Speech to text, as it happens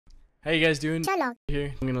How you guys doing? Sherlock.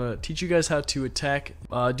 Here, I'm gonna teach you guys how to attack,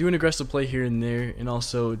 do an aggressive play here and there, and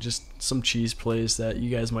also just some cheese plays that you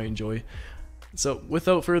guys might enjoy. So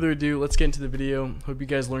without further ado, let's get into the video. Hope you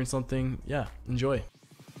guys learned something. Yeah, enjoy.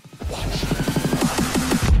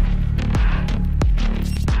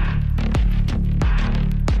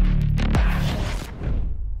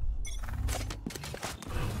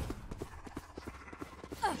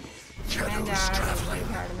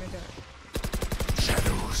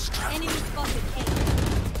 Enemy spotted.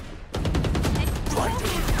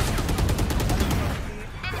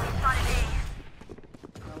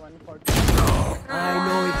 I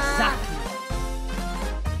know exactly.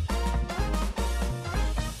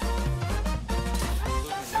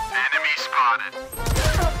 Enemy spotted.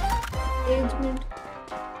 Engagement.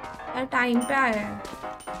 Time पे आया है.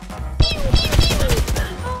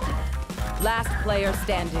 Last player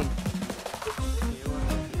standing.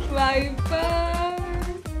 Viper.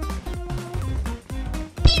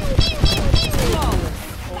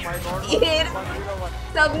 ये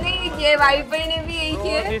सबने ये wiper ने भी यही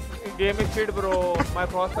किया. This game is shit, bro. My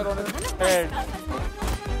processor on his head.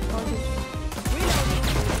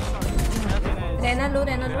 रहना लो.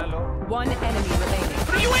 One enemy remaining.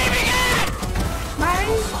 What are you aiming at? भाई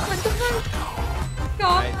what the fuck?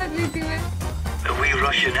 कौन कर रही थी मैं? Are we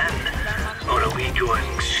rushing in? Or are we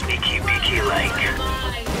going sneaky beaky like?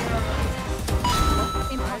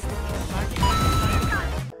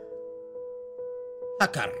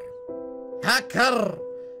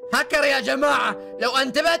 هكر يا جماعة، لو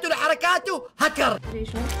انتبهتوا لحركاته هكر.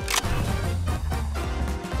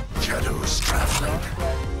 Shadows traveling.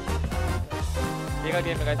 ये का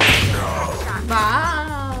game है guys.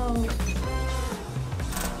 Wow.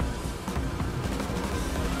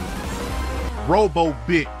 Robo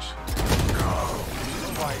bitch.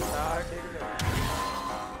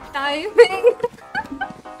 Timing.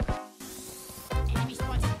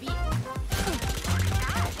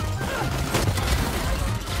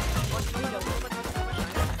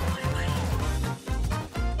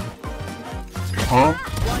 Huh?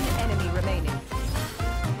 One enemy remaining.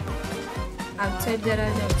 Outside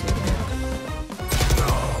garage.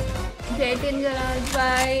 Get in garage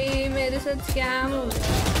भाई मेरे साथ scam हो गया.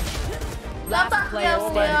 Last player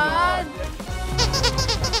standing.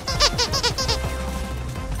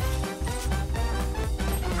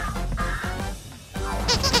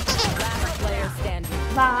 Last player standing.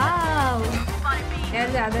 Wow. यार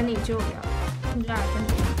ज़्यादा नीचे हो गया.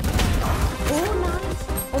 Oh nice.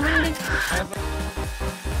 Oh my God.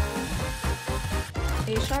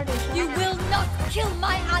 A shot. You will not kill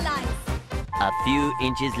my allies. A few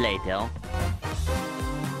inches later.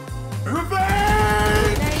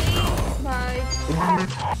 Bye.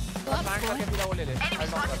 Command करके सीधा वो ले ले.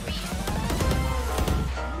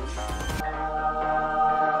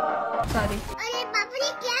 Sorry. अरे बाप रे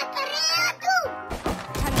क्या कर रहे हो तू?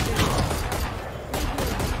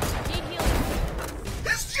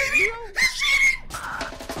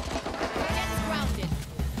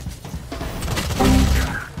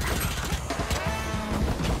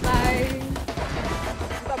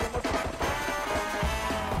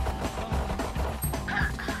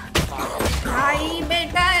 भाई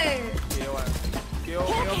बेटा है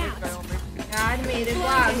यार मेरे को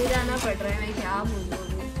आगे जाना पड़ रहा है. मैं क्या बोलूं.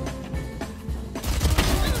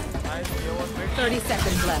 30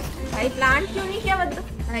 seconds left. भाई प्लांट क्यों नहीं किया मतलब.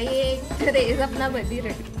 भाई एक रेस अपना बदी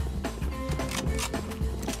रेडी.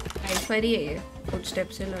 हाइपर ही है ये. कुछ स्टेप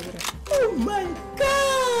से लग रहा है. Oh my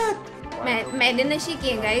God. मैंने नशी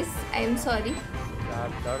किए गाइस. I am sorry.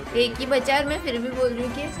 एक ही बचा और मैं फिर भी बोल रही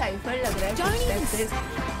हूँ कि साइफर लग रहा है.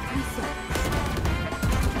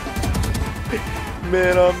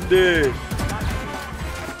 Man, I'm dead.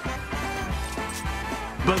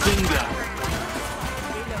 Bazinga.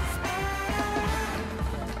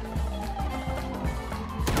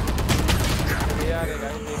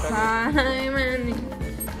 हाय मैंने.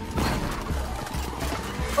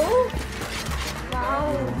 ओह वाओ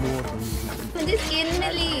मुझे स्किन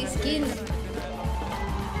मिली. स्किन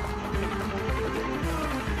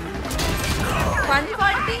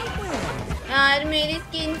 140. यार मेरी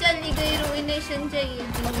स्किन चली गई. रुइनेशन चाहिए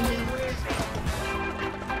थी मुझे.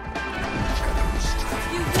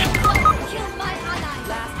 You will not kill my allies.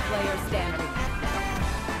 Last player standing.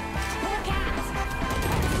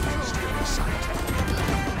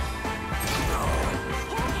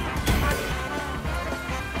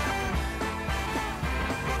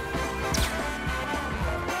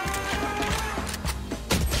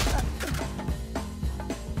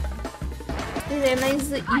 Rena is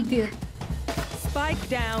the idiot. Spike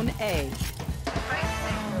down A.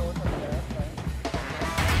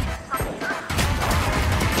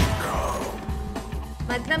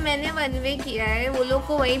 मतलब मैंने 1 वे किया है, वो लोग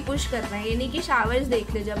को वही पुश करना है, ये नहीं कि शावर्स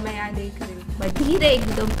देख ले जब मैं यहाँ देख रही हूँ। बधीरे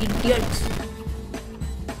एकदम इडियट्स।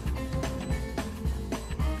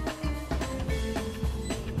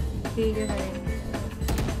 ठीक है भाई।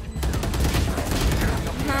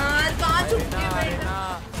 हाँ कहाँ छुप के बैठा?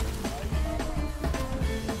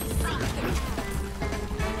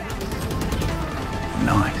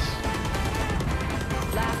 Nice.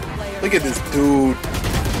 Look at this dude.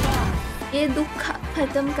 ये दुख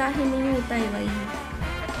खत्म काहे नहीं होता है भाई?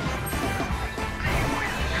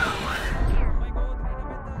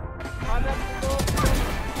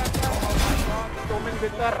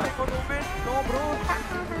 No bro.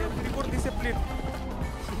 Trigger discipline.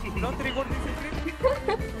 No trigger discipline. No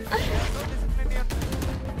discipline here.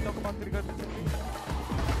 Talk about trigger discipline.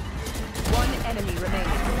 One enemy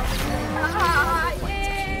remaining.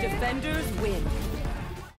 Defenders win.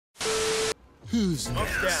 Who's Down.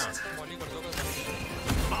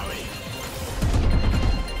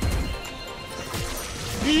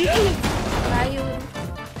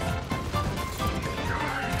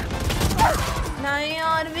 नहीं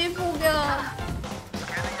और भी फूक गया।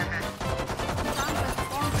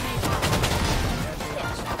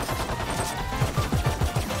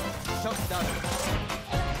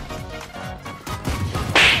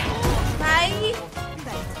 भाई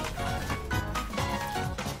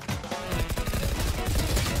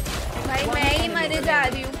भाई मैं ही मरे जा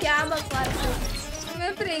रही हूँ, क्या बकवास है।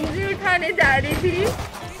 मैं फ्रेंजी उठाने जा रही थी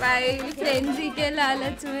भाई, फ्रेंजी के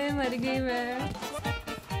लालच में मर गई मैं।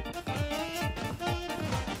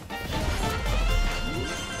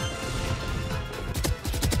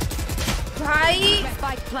 भाई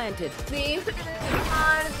Spike planted.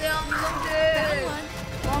 मार दे हम मुझे।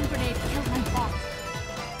 Bomb grenade killed my bot.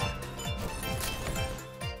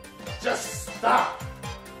 Just stop.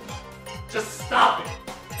 Just stop it.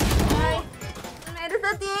 भाई मेरे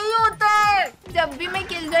साथ यही होता है, जब भी मैं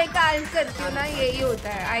किल जॉय का आल्ट करती हूँ ना यही होता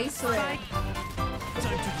है, आई स्वेयर।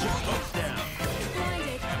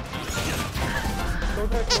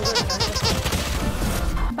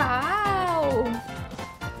 वाओ,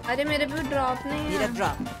 अरे मेरे पे ड्रॉप नहीं है।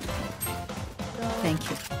 Thank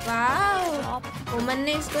you. वाओ, ओमन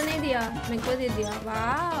ने इसको नहीं दिया, मेरे को दे दिया।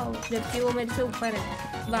 वाओ, जबकि वो मेरे से ऊपर है।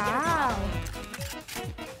 वाओ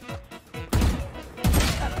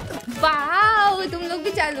वाओ, तुम लोग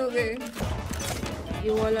भी चालू हो गए।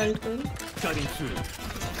 ये वॉल अल्ट कर। cutting through?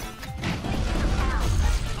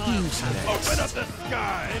 Who's next? Open up the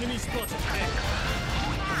sky. Enemy spotted.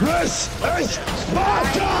 Chris,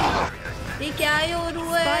 Sparta! ये क्या ही हो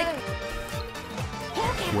रहा है?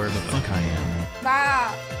 Where the fuck I am?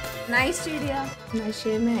 वाह, नाइस चिड़िया,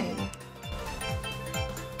 नशे में है।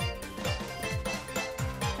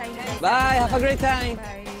 Bye, have a great time.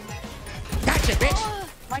 Gotcha, bitch.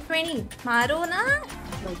 120, मारो ना।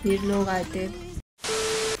 फिर लोग आते।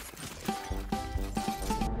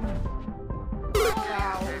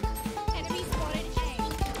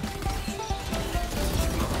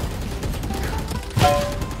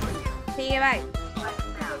 ठीक है भाई।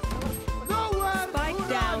 Spike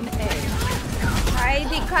down A. भाई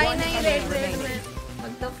दिखाई नहीं रेड में।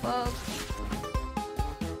 What the fuck?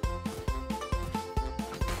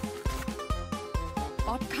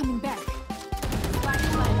 Bot coming back.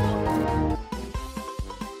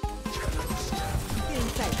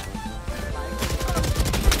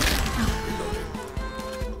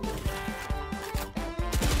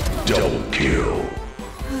 Double kill.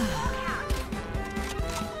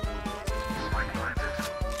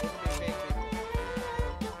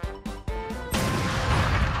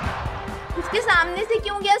 उसके सामने से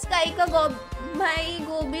क्यों गया स्काई का गोब? भाई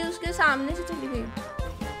गोभी उसके सामने से चली गई।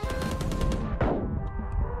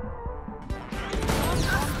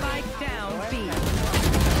 Spike down B.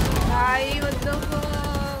 भाई what the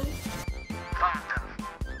fuck?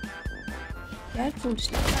 यार पूछ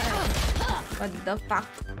what the fuck?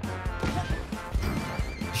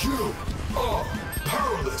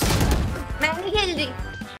 मैं नहीं खेल रही।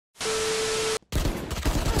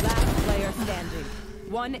 Last player standing.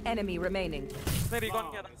 One enemy remaining. इसने recon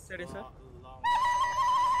किया था steady sir.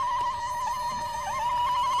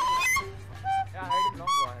 Yeah, hide him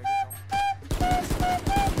long, bro. Hide him long.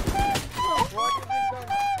 What is this gun?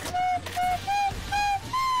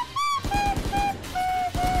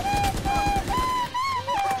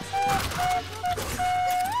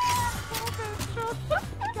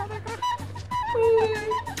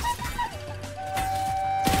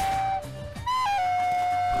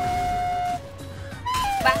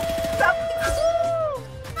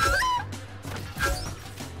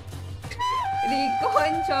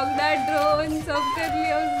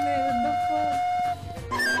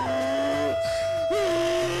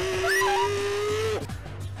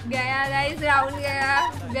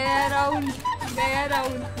 है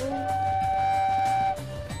राउंड को।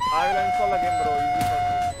 I will install again, bro. Easy for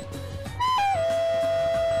me.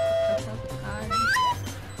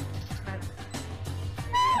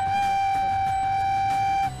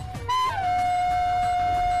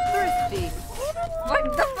 Thirsty. What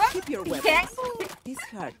the fuck? Keep your weapons. Yeah. This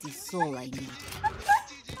heart is all I need.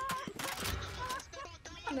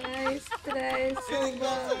 Nice try,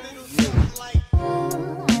 Soba.